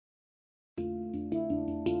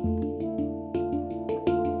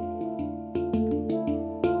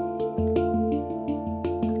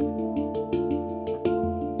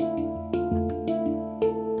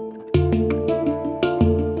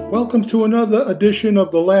Welcome to another edition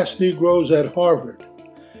of The Last Negroes at Harvard.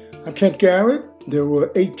 I'm Kent Garrett. There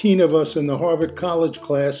were 18 of us in the Harvard College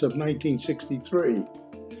class of 1963.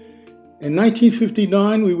 In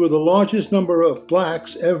 1959, we were the largest number of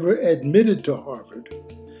blacks ever admitted to Harvard.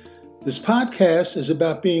 This podcast is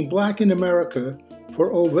about being black in America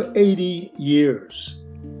for over 80 years.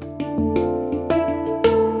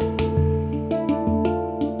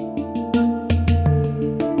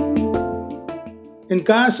 In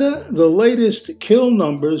Gaza, the latest kill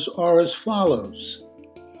numbers are as follows.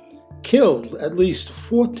 Killed, at least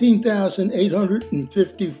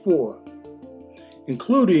 14,854,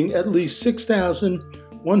 including at least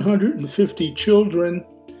 6,150 children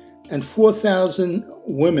and 4,000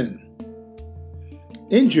 women.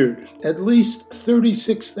 Injured, at least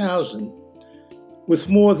 36,000, with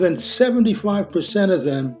more than 75% of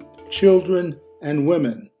them children and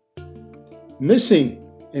women. Missing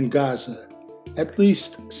in Gaza, at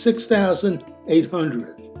least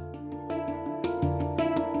 6,800.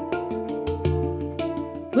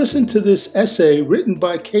 Listen to this essay written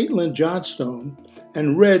by Caitlan Johnstone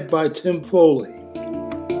and read by Tim Foley.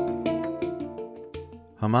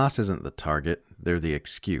 Hamas isn't the target, they're the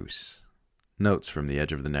excuse. Notes from the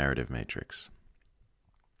edge of the narrative matrix.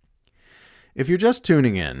 If you're just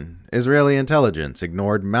tuning in, Israeli intelligence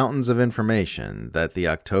ignored mountains of information that the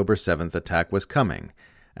October 7th attack was coming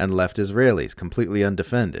and left Israelis completely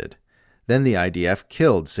undefended. Then the IDF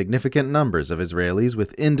killed significant numbers of Israelis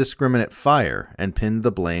with indiscriminate fire and pinned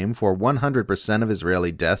the blame for 100% of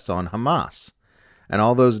Israeli deaths on Hamas. And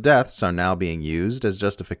all those deaths are now being used as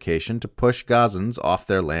justification to push Gazans off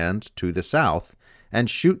their land to the south and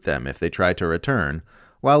shoot them if they try to return,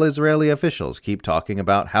 while Israeli officials keep talking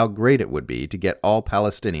about how great it would be to get all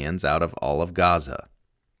Palestinians out of all of Gaza.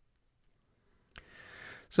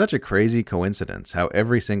 Such a crazy coincidence how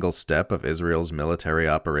every single step of Israel's military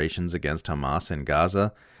operations against Hamas in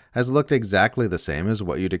Gaza has looked exactly the same as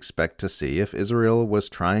what you'd expect to see if Israel was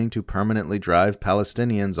trying to permanently drive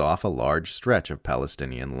Palestinians off a large stretch of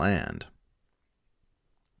Palestinian land.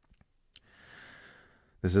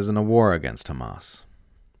 This isn't a war against Hamas.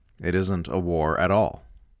 It isn't a war at all.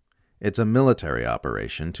 It's a military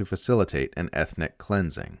operation to facilitate an ethnic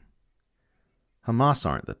cleansing. Hamas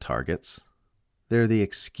aren't the targets. They're the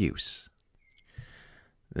excuse.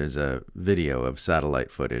 There's a video of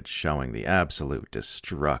satellite footage showing the absolute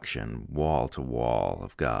destruction, wall to wall,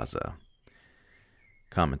 of Gaza.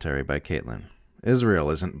 Commentary by Caitlan. Israel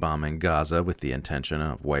isn't bombing Gaza with the intention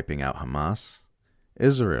of wiping out Hamas.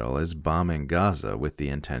 Israel is bombing Gaza with the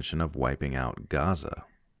intention of wiping out Gaza.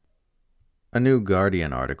 A new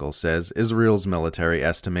Guardian article says Israel's military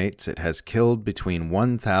estimates it has killed between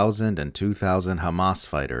 1,000 and 2,000 Hamas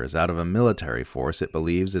fighters out of a military force it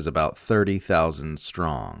believes is about 30,000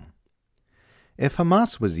 strong. If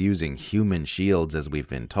Hamas was using human shields as we've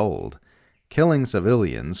been told, killing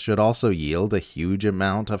civilians should also yield a huge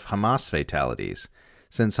amount of Hamas fatalities,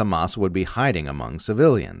 since Hamas would be hiding among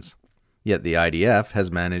civilians. Yet the IDF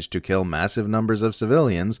has managed to kill massive numbers of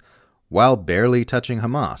civilians while barely touching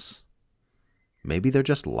Hamas. Maybe they're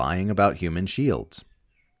just lying about human shields.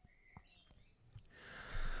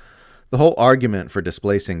 The whole argument for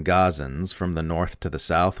displacing Gazans from the north to the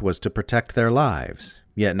south was to protect their lives.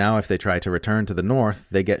 Yet now if they try to return to the north,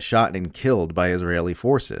 they get shot and killed by Israeli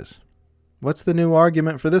forces. What's the new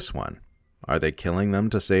argument for this one? Are they killing them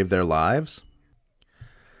to save their lives?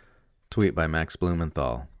 Tweet by Max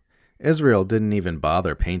Blumenthal. Israel didn't even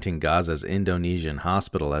bother painting Gaza's Indonesian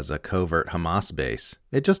hospital as a covert Hamas base.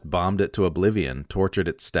 It just bombed it to oblivion, tortured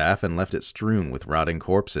its staff, and left it strewn with rotting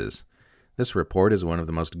corpses. This report is one of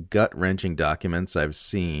the most gut-wrenching documents I've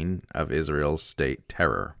seen of Israel's state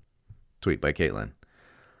terror. Tweet by Caitlan.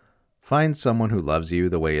 Find someone who loves you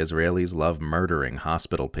the way Israelis love murdering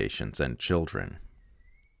hospital patients and children.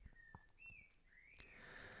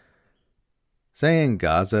 Saying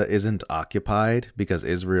Gaza isn't occupied because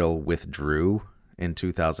Israel withdrew in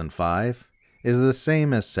 2005 is the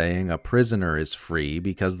same as saying a prisoner is free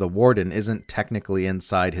because the warden isn't technically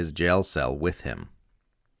inside his jail cell with him.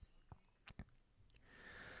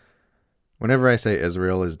 Whenever I say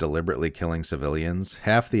Israel is deliberately killing civilians,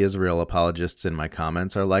 half the Israel apologists in my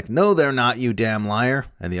comments are like, "No, they're not, you damn liar,"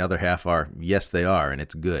 and the other half are, "Yes, they are, and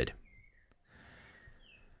it's good."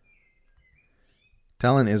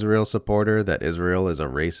 Tell an Israel supporter that Israel is a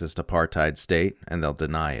racist apartheid state, and they'll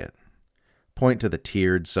deny it. Point to the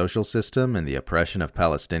tiered social system and the oppression of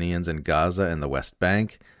Palestinians in Gaza and the West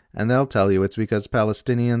Bank, and they'll tell you it's because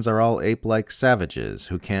Palestinians are all ape-like savages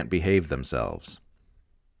who can't behave themselves.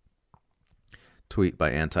 Tweet by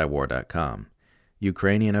antiwar.com.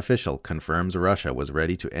 Ukrainian official confirms Russia was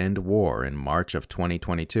ready to end war in March of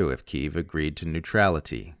 2022 if Kyiv agreed to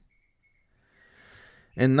neutrality.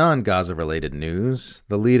 In non-Gaza-related news,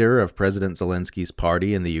 the leader of President Zelensky's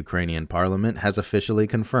party in the Ukrainian parliament has officially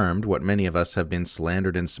confirmed what many of us have been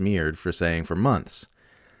slandered and smeared for saying for months,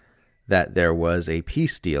 that there was a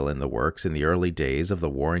peace deal in the works in the early days of the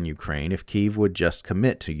war in Ukraine if Kyiv would just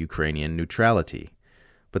commit to Ukrainian neutrality,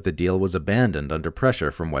 but the deal was abandoned under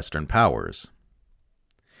pressure from Western powers.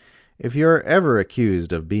 If you're ever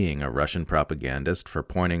accused of being a Russian propagandist for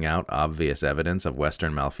pointing out obvious evidence of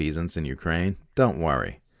Western malfeasance in Ukraine, don't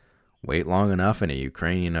worry. Wait long enough and a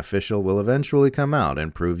Ukrainian official will eventually come out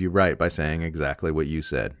and prove you right by saying exactly what you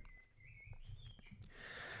said.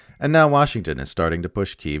 And now Washington is starting to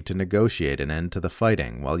push Kyiv to negotiate an end to the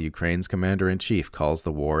fighting, while Ukraine's commander-in-chief calls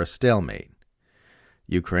the war a stalemate.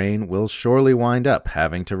 Ukraine will surely wind up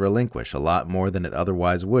having to relinquish a lot more than it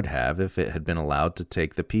otherwise would have if it had been allowed to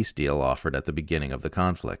take the peace deal offered at the beginning of the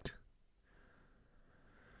conflict.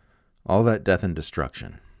 All that death and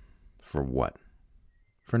destruction. For what?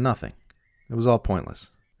 For nothing. It was all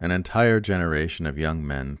pointless. An entire generation of young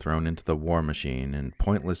men thrown into the war machine in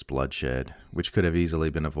pointless bloodshed, which could have easily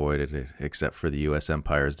been avoided except for the U.S.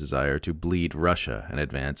 empire's desire to bleed Russia and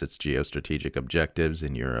advance its geostrategic objectives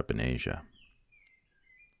in Europe and Asia.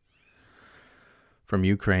 From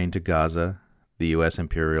Ukraine to Gaza, the U.S.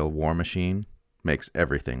 imperial war machine makes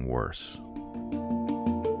everything worse.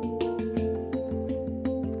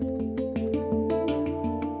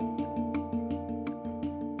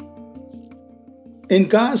 In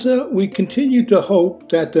Gaza, we continue to hope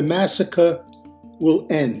that the massacre will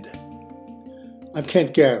end. I'm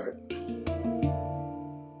Kent Garrett.